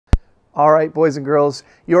All right, boys and girls,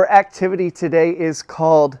 your activity today is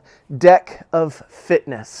called Deck of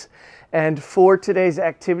Fitness. And for today's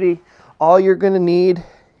activity, all you're going to need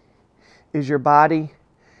is your body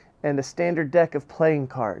and a standard deck of playing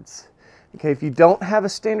cards. Okay, if you don't have a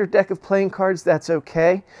standard deck of playing cards, that's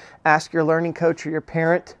okay. Ask your learning coach or your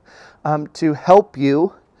parent to help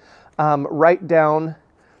you write down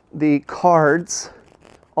the cards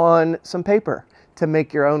on some paper to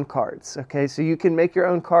make your own cards. Okay, so you can make your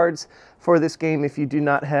own cards for this game if you do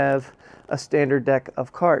not have a standard deck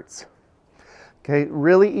of cards. Okay,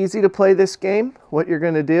 really easy to play this game. What you're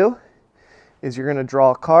going to do is you're going to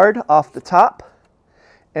draw a card off the top,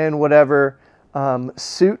 and whatever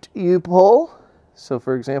suit you pull, so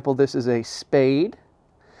for example this is a spade,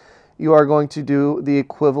 you are going to do the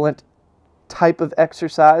equivalent type of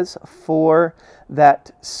exercise for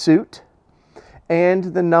that suit,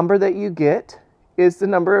 and the number that you get is the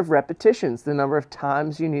number of repetitions, the number of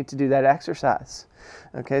times you need to do that exercise.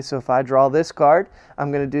 Okay, so if I draw this card,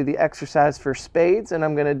 I'm going to do the exercise for spades, and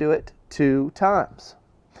I'm going to do it 2 times.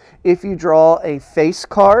 If you draw a face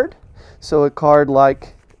card, so a card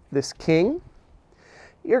like this king,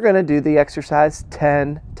 you're going to do the exercise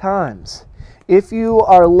 10 times. If you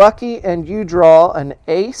are lucky and you draw an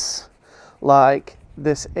ace, like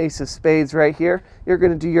this ace of spades right here, you're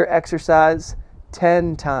going to do your exercise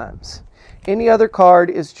 10 times. Any other card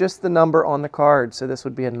is just the number on the card, so this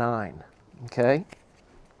would be a 9. Okay?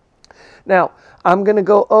 Now, I'm going to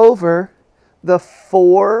go over the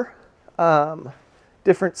 4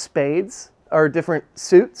 different spades, or different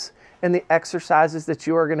suits, and the exercises that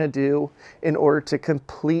you are going to do in order to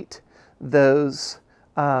complete those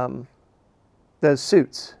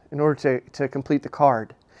suits, in order to complete the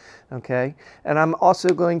card. Okay? And I'm also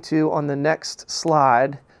going to, on the next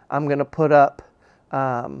slide, I'm going to put up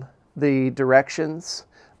the directions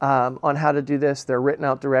on how to do this. They're written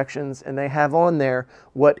out directions, and they have on there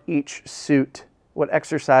what each suit, what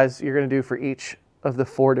exercise you're going to do for each of the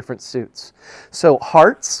 4 different suits. So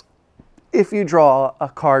hearts, if you draw a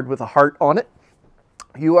card with a heart on it,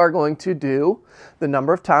 you are going to do the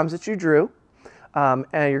number of times that you drew, and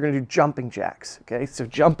you're going to do jumping jacks. Okay, so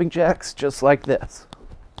jumping jacks just like this.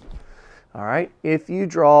 All right, if you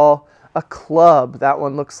draw a club, that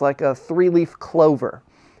one looks like a 3-leaf clover.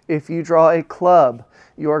 If you draw a club,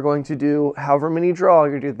 you are going to do however many you draw,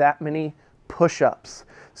 you're going to do that many push-ups.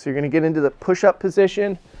 So you're going to get into the push-up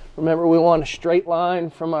position. Remember, we want a straight line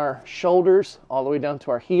from our shoulders all the way down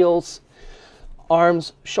to our heels.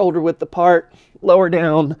 Arms shoulder width apart, lower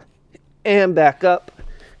down and back up.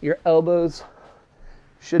 Your elbows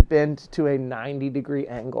should bend to a 90-degree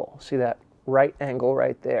angle. See that right angle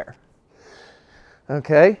right there.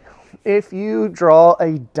 Okay, if you draw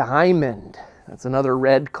a diamond, that's another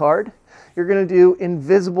red card, you're going to do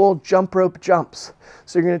invisible jump rope jumps.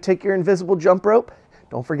 So you're going to take your invisible jump rope,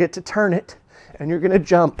 don't forget to turn it, and you're going to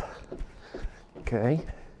jump. Okay.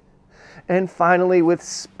 And finally, with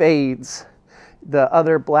spades, the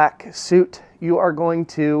other black suit, you are going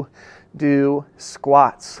to do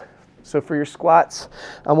squats. So for your squats,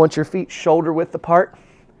 I want your feet shoulder width apart.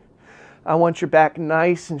 I want your back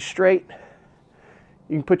nice and straight.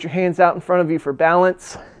 You can put your hands out in front of you for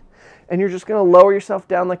balance. And you're just going to lower yourself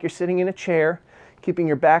down like you're sitting in a chair, keeping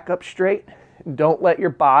your back up straight. Don't let your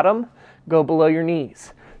bottom go below your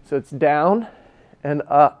knees. So it's down and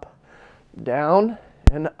up, down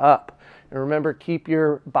and up. And remember, keep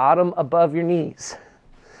your bottom above your knees.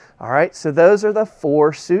 All right, so those are the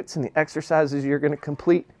 4 suits and the exercises you're going to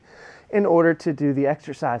complete in order to do the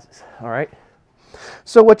exercises. All right,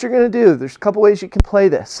 so what you're going to do, there's a couple ways you can play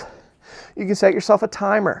this. You can set yourself a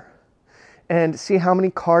timer and see how many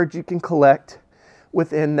cards you can collect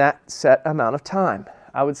within that set amount of time.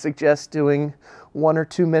 I would suggest doing 1 or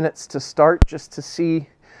 2 minutes to start, just to see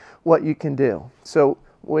what you can do. So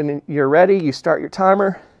when you're ready, you start your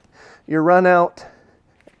timer, you run out,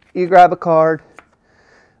 you grab a card.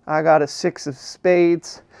 I got a 6 of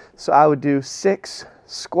spades, so I would do 6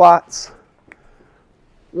 squats.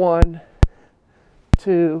 1,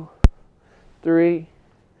 2, 3,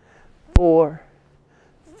 4,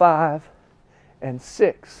 5, and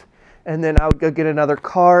 6. And then I would go get another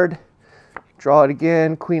card, draw it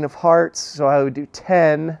again, Queen of Hearts, so I would do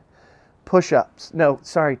 10 push-ups. No,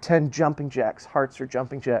 sorry, 10 jumping jacks. Hearts are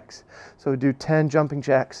jumping jacks. So I would do 10 jumping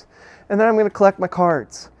jacks. And then I'm going to collect my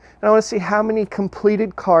cards. And I want to see how many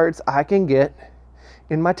completed cards I can get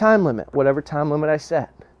in my time limit, whatever time limit I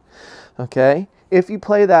set. Okay? If you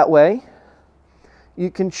play that way, you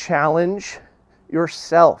can challenge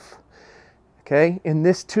yourself. Okay? In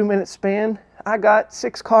this 2-minute span, I got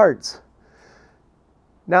 6 cards.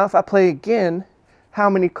 Now if I play again, how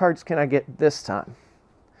many cards can I get this time?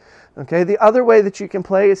 Okay, the other way that you can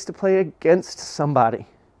play is to play against somebody.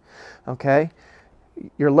 Okay,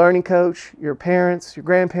 your learning coach, your parents, your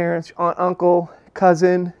grandparents, your aunt, uncle,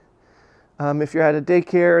 cousin, if you're at a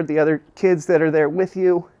daycare, the other kids that are there with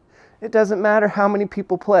you. It doesn't matter how many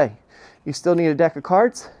people play. You still need a deck of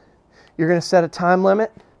cards. You're going to set a time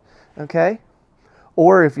limit, okay?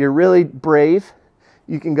 Or if you're really brave,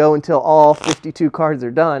 you can go until all 52 cards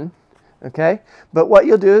are done, okay? But what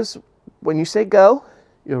you'll do is when you say go,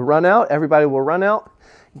 you'll run out. Everybody will run out,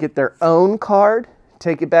 get their own card,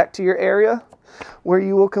 take it back to your area where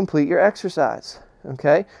you will complete your exercise,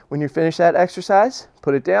 okay? When you finish that exercise,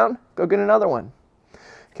 put it down, go get another one,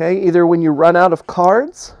 okay? Either when you run out of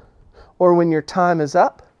cards or when your time is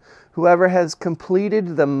up, whoever has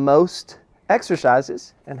completed the most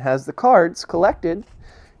exercises and has the cards collected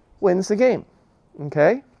wins the game,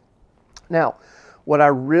 okay? Now, what I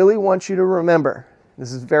really want you to remember,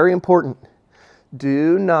 this is very important,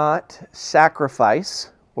 do not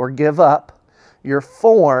sacrifice or give up your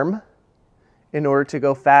form in order to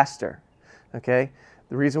go faster, okay?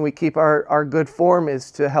 The reason we keep our good form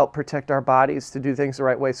is to help protect our bodies, to do things the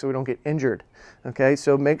right way so we don't get injured. Okay,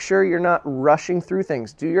 so make sure you're not rushing through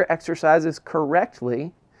things. Do your exercises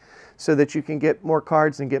correctly so that you can get more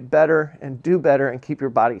cards and get better and do better and keep your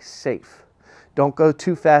body safe. Don't go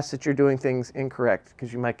too fast that you're doing things incorrect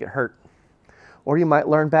because you might get hurt. Or you might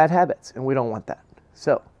learn bad habits, and we don't want that.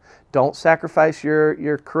 So don't sacrifice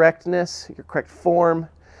your correctness, your correct form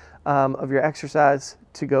of your exercise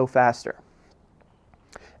to go faster.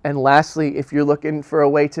 And lastly, if you're looking for a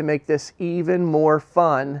way to make this even more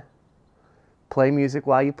fun, play music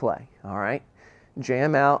while you play, all right?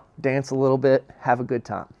 Jam out, dance a little bit, have a good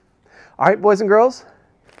time. All right, boys and girls,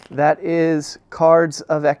 that is Cards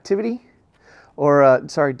of Activity, or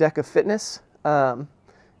Deck of Fitness, and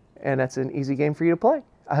that's an easy game for you to play.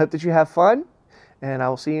 I hope that you have fun, and I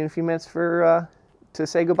will see you in a few minutes to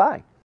say goodbye.